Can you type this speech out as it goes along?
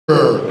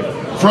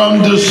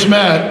from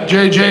DeSmet,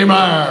 J.J.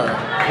 Meyer.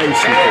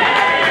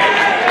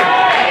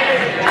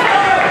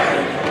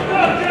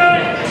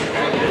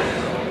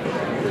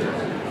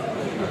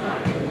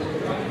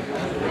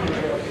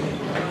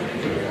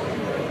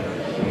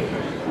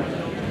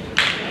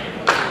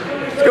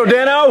 Let's go,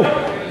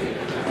 Dano.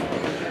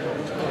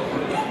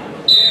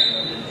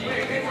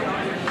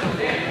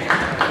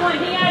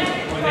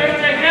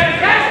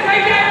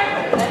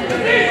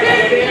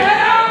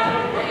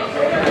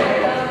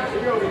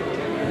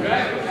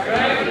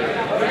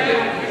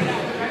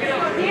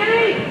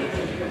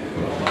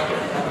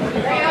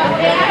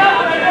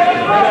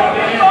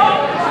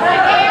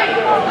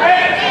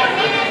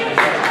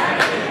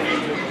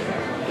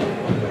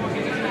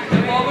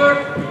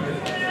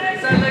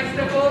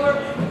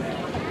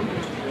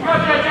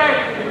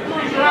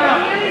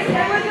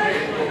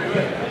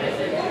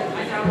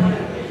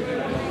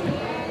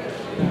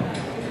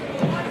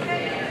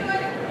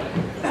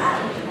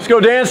 Let's go,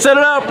 Dan. Set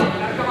it up.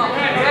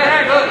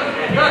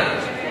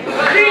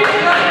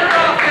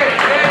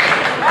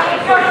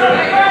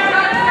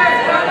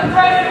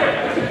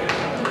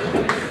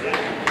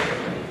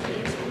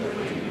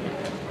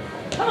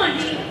 Come on,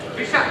 D.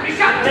 Big shot, big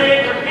shot.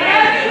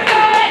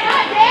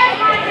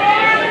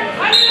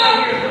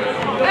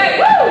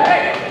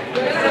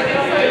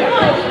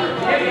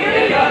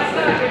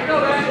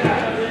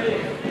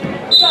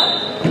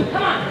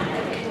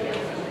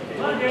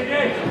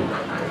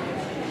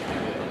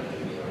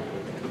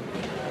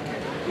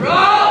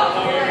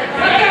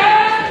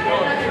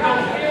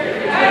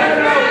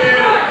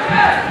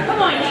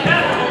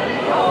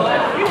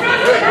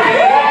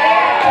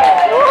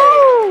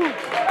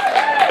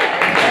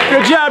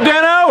 Good job,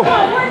 Dano.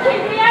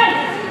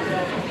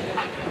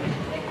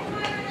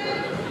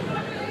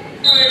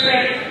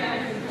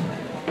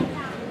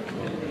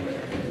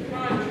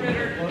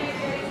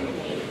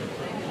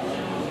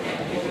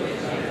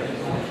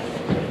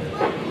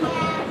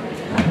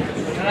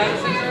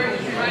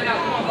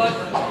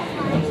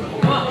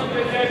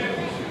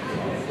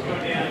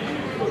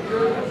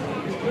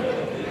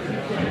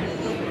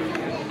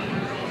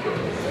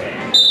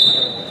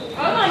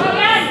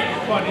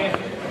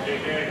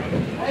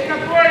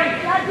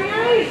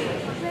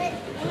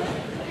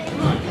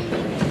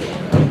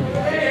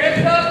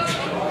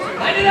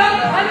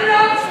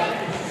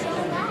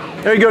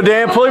 There you go,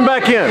 Dan. Pull him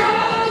back in.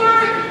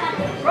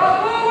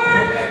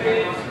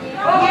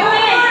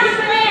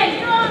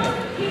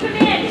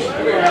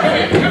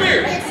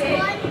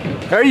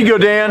 There you go,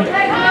 Dan.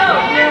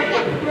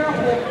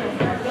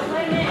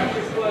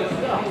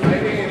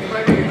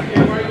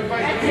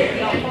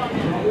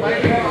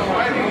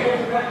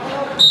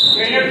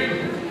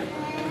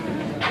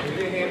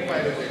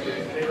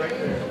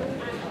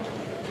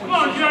 Come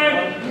on,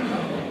 Jay.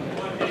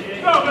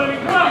 Go, baby.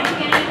 Come on.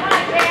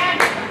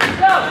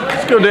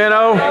 Let's go,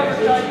 Dano. Up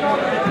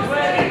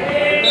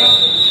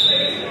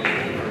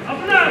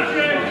and out,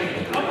 Jay.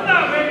 Up and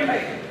out, baby.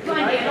 Come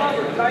on, Dan.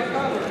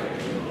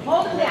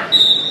 Hold him down.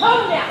 Hold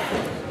him down.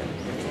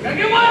 Gotta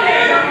get one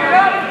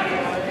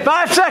here.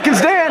 5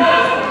 seconds, Dan.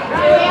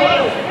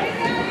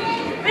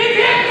 Big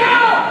hit, go.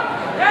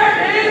 There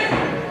it is.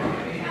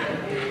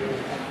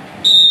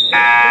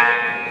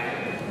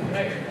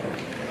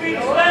 Feet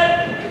sled.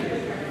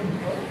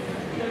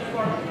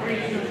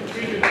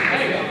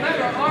 Hey,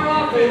 remember, arm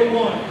off.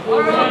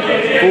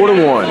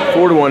 4-1.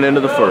 4-1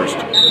 into the first.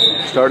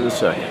 Start of the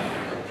second.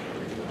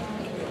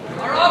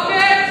 Our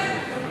offense.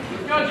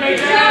 Go,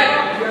 JJ.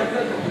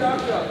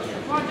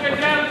 Come on, JJ.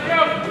 Let's go.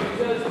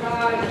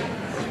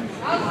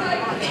 Outside.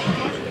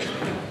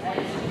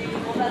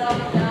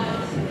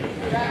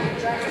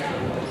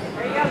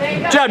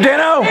 Good job,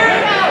 Dano.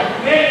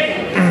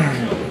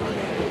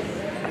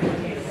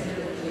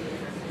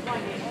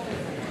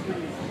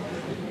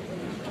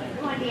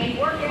 Come on, Dan.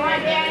 Work it on,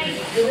 Danny.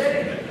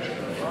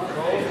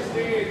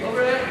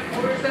 Over there.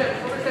 Over step.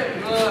 Over step.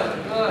 Good.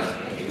 Good.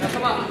 Now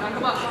come up. Now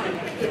come up.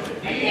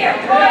 Right there.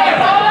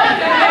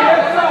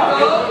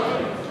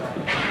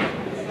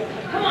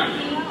 Come on, D.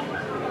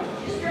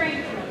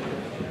 Strength.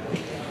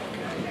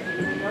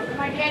 Come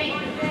on, Danny. Go,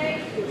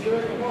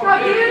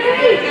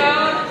 Danny.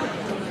 Down.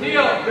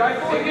 Kneel.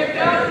 Get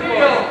down.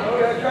 Kneel.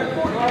 Good.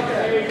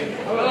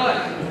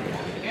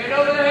 Hand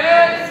over the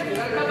head. You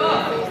gotta come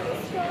up.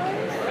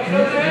 Hand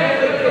over the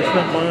head. That's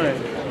not mine.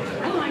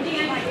 Come on,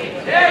 Dan.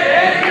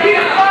 Hey, keep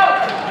it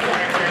up.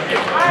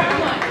 Come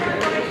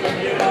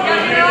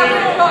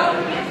on.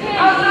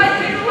 Outside,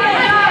 take away.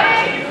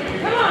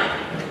 Come on.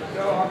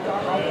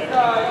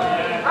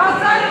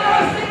 Outside of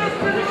those singles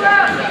to the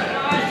ground.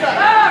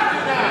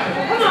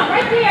 Come on,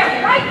 right there.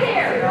 Right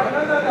there.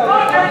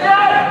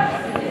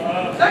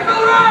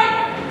 Circle right.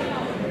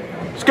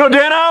 Let's go,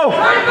 Dano.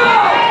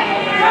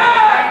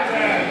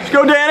 Let's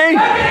go, Danny.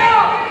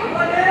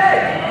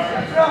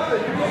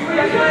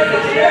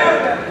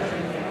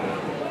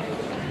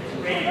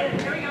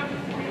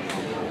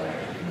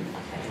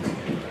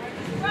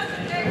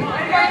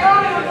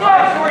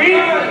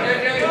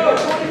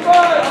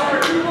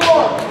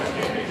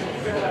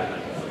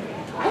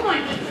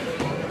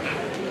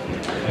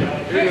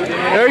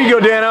 There you go,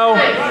 Dano.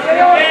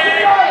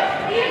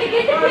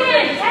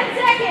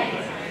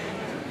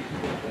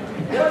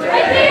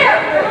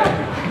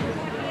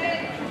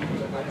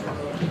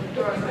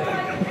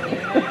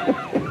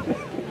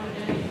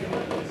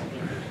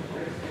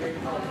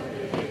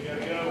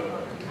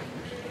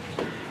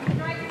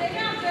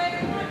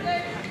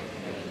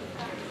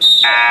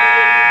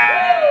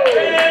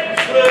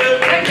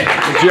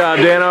 job,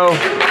 Dano.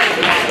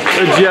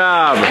 Good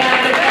job.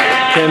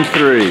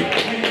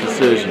 10-3.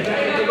 Decision.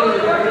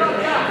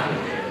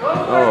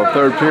 Oh,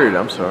 third period.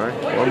 I'm sorry.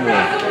 One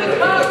more.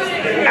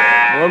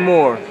 One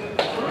more.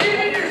 Believe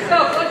in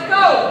yourself. Let's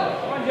go.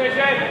 Come on,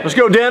 JJ. Let's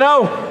go,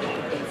 Dano.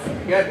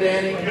 You got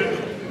Danny.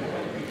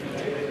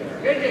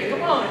 JJ,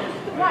 come on.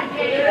 Come on,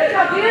 Danny. Let's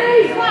go,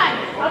 Danny. Come on.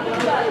 Up to the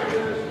bus.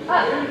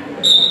 Up.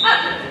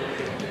 Up.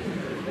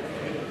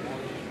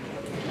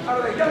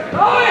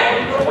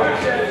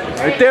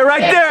 Right there,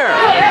 right there.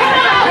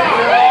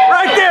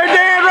 Right there,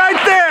 Dan,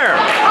 right there.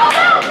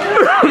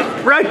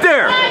 Right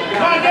there.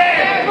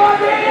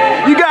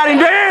 You got him,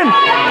 Dan.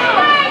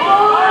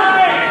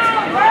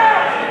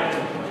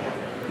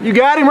 You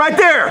got him right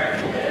there.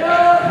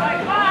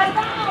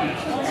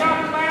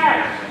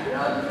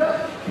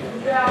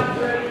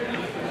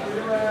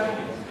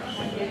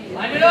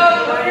 Line it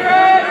up. Line your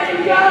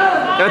head.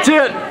 That's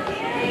it.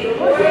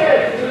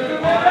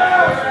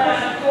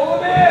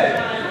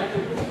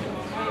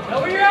 Know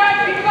where you're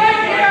at. Keep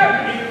fighting here.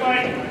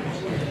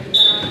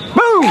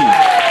 Boom.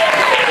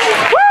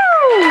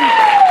 Woo.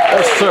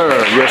 Yes, sir.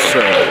 Yes,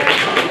 sir.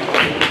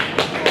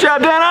 Good job,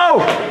 Dano.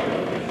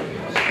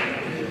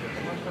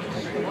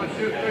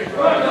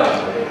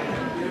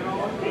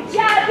 Good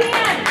job,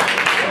 Dan.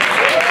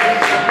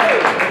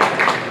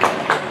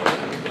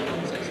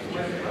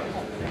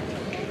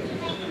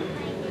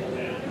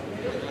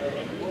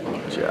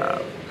 Good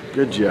job.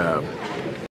 Good job.